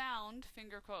sound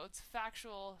finger quotes,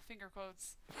 factual finger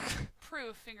quotes,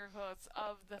 proof finger quotes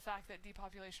of the fact that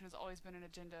depopulation has always been an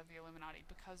agenda of the Illuminati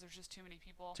because there's just too many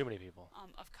people. Too many people.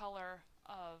 Of color,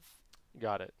 of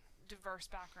Got it. diverse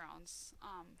backgrounds.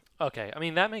 Okay, I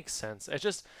mean that makes sense. It's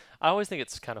just I always think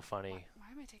it's kind of funny.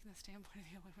 Why am I taking the standpoint of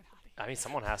the Illuminati? I mean,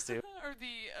 someone has to. Or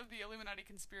the Illuminati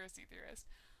conspiracy theorist.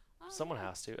 Someone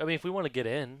has to. I mean, if we want to get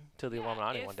in to the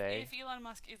Illuminati one day. If Elon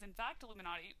Musk is in fact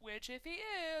Illuminati, which if he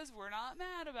is, we're not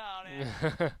mad about it.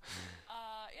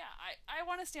 I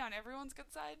want to stay on everyone's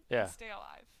good side Yeah. and stay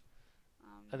alive.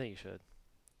 I think you should.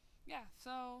 Yeah,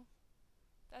 so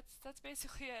that's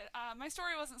basically it. My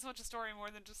story wasn't so much a story more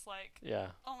than just like,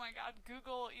 Yeah. oh my god,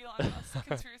 Google Elon Musk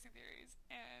conspiracy theories.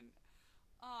 And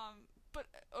but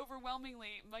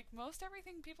overwhelmingly, like most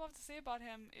everything people have to say about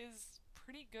him is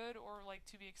pretty good or like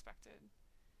to be expected.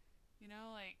 You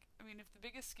know, like I mean, if the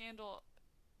biggest scandal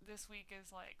this week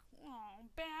is like,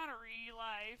 battery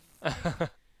life,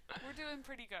 like, we're doing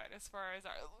pretty good as far as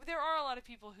there are a lot of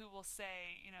people who will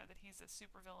say, you know, that he's a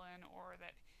supervillain or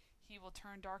that he will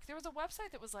turn dark. There was a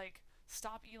website that was like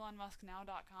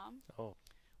stopelonmusknow.com. Oh.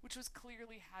 Which was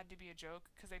clearly had to be a joke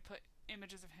because they put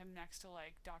images of him next to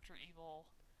like Dr. Evil.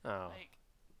 Oh.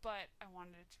 But I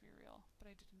wanted it to be real, but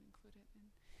I didn't include it. And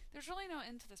there's really no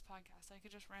end to this podcast. I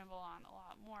could just ramble on a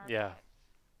lot more. Yeah.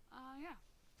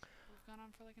 But, we've gone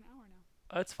on for like an hour now.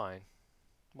 That's fine.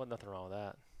 Nothing wrong with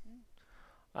that.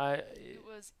 It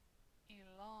was a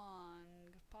long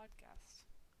podcast.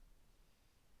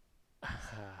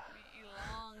 We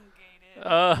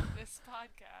elongated this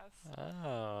podcast.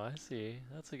 Oh, I see.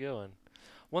 That's a good one.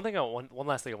 One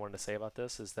last thing I wanted to say about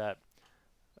this is that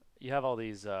you have all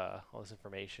this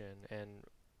information, and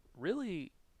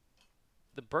really,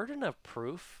 the burden of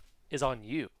proof is on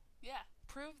you. Yeah,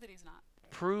 prove that he's not.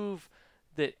 Prove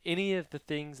that any of the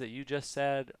things that you just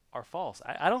said are false.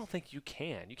 I don't think you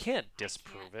can. You can't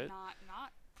disprove it.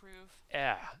 Not prove.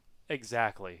 Yeah,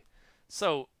 exactly.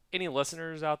 So, any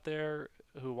listeners out there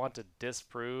who want to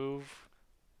disprove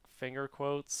finger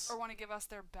quotes, or want to give us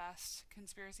their best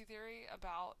conspiracy theory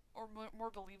about, or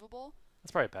more believable,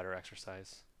 that's probably a better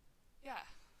exercise. Yeah.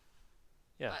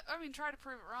 Yeah. But, I mean, try to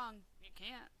prove it wrong. You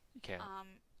can't. You can't.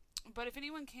 But if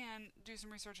anyone can do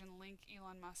some research and link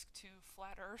Elon Musk to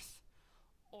flat Earth,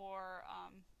 or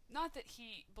not that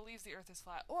he believes the Earth is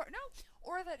flat, or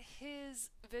that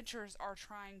his ventures are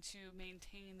trying to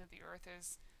maintain that the Earth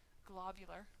is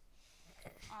globular.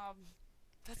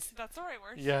 That's the right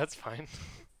word. Yeah, that's fine.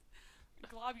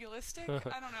 Globulistic?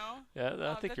 I don't know.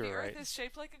 Yeah, I think you're right. The Earth is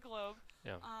shaped like a globe.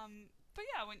 Yeah. But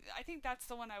yeah, I think that's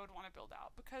the one I would want to build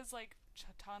out because like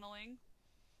tunneling,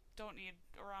 don't need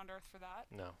around Earth for that.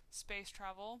 No. Space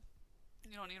travel,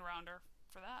 you don't need around Earth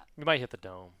for that. We might hit the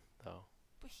dome though.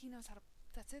 But he knows how to.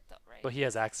 That's it though, right? But he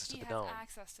has access to the dome. He has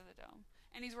access to the dome,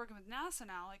 and he's working with NASA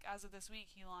now. Like as of this week,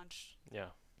 he launched.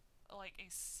 Yeah. Like a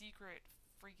secret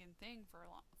freaking thing for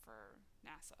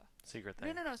NASA. Secret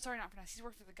thing. No. Sorry, not for NASA. He's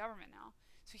worked with the government now.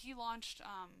 So he launched.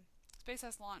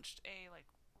 SpaceX launched a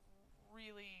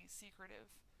really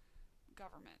secretive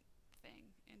government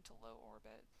thing into low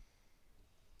orbit.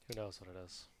 Who knows what it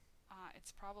is?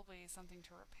 it's probably something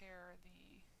to repair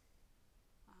the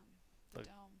The,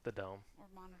 dome, the dome. or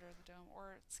monitor the dome,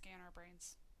 or scan our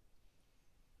brains,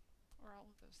 or all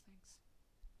of those things.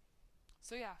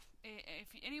 So yeah, if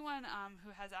anyone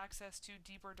who has access to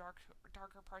deeper,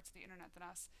 darker parts of the internet than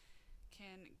us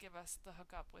can give us the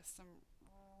hookup with some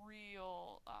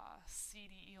real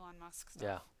seedy Elon Musk stuff,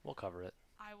 Yeah, we'll cover it.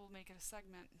 I will make it a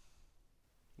segment.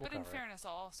 We'll But in cover it. fairness,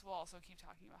 we'll also keep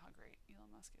talking about how great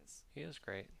Elon Musk is. He is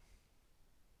great.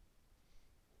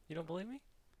 You don't believe me?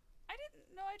 I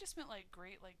didn't know. I just meant like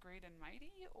great and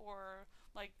mighty, or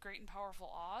like great and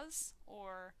powerful Oz,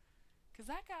 or because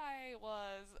that guy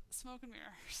was smoke and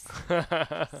mirrors,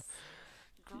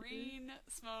 green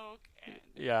smoke and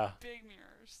Yeah, big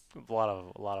mirrors, a lot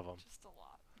of them. just a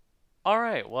lot. All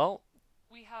right, well.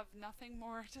 We have nothing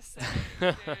more to say.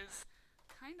 It is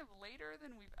kind of later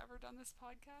than we've ever done this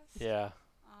podcast. Yeah.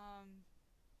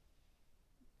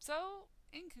 So,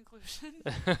 in conclusion,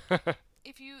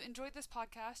 if you enjoyed this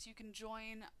podcast, you can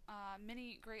join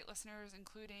many great listeners,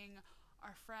 including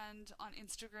our friend on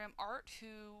Instagram, Art,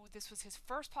 who this was his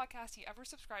first podcast he ever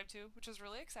subscribed to, which was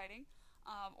really exciting,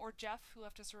 or Jeff, who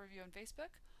left us a review on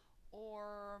Facebook,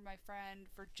 or my friend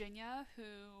Virginia,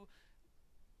 who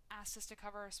asked us to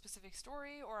cover a specific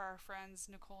story, or our friends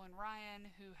Nicole and Ryan,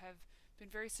 who have been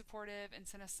very supportive and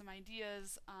sent us some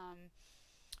ideas.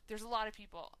 There's a lot of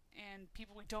people, and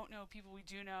people we don't know, people we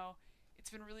do know. It's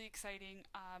been really exciting.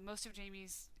 Most of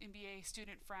Jamie's MBA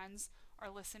student friends are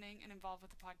listening and involved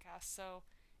with the podcast, so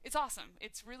it's awesome.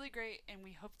 It's really great, and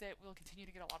we hope that we'll continue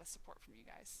to get a lot of support from you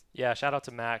guys. Yeah, shout out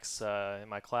to Max in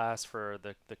my class for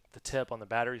the tip on the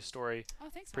battery story. Oh,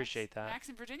 thanks, Appreciate Max. that. Max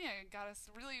and Virginia got us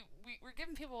really. We're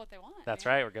giving people what they want. That's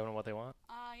man. right. We're giving them what they want.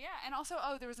 Yeah, and also,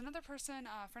 there was another person,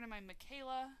 a friend of mine,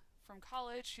 Michaela from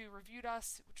college, who reviewed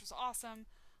us, which was awesome.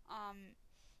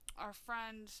 Our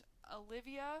friend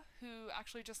Olivia, who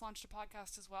actually just launched a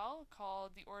podcast as well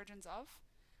called The Origins Of,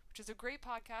 which is a great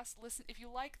podcast. Listen, if you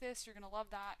like this, you're gonna love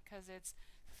that because it's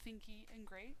thinky and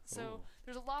great. So Ooh.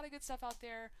 there's a lot of good stuff out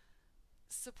there.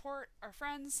 Support our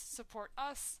friends, support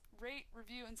us, rate,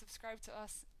 review, and subscribe to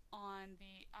us on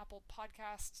the Apple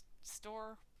Podcast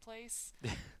Store place.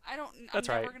 I'm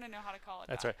never going to know how to call it.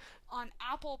 That's that. right. On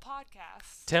Apple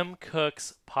Podcasts. Tim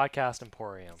Cook's Podcast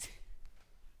Emporium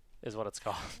is what it's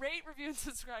called. Rate, review, and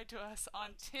subscribe to us on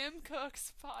Tim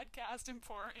Cook's Podcast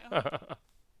Emporium.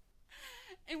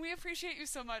 And we appreciate you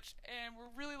so much, and we're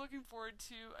really looking forward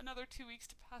to another 2 weeks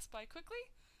to pass by quickly,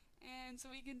 and so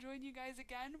we can join you guys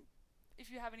again.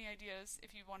 If you have any ideas,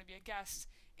 if you want to be a guest,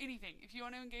 anything, if you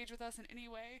want to engage with us in any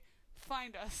way,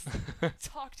 find us,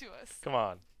 talk to us. Come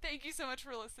on. Thank you so much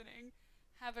for listening.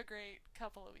 Have a great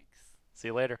couple of weeks. See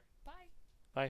you later.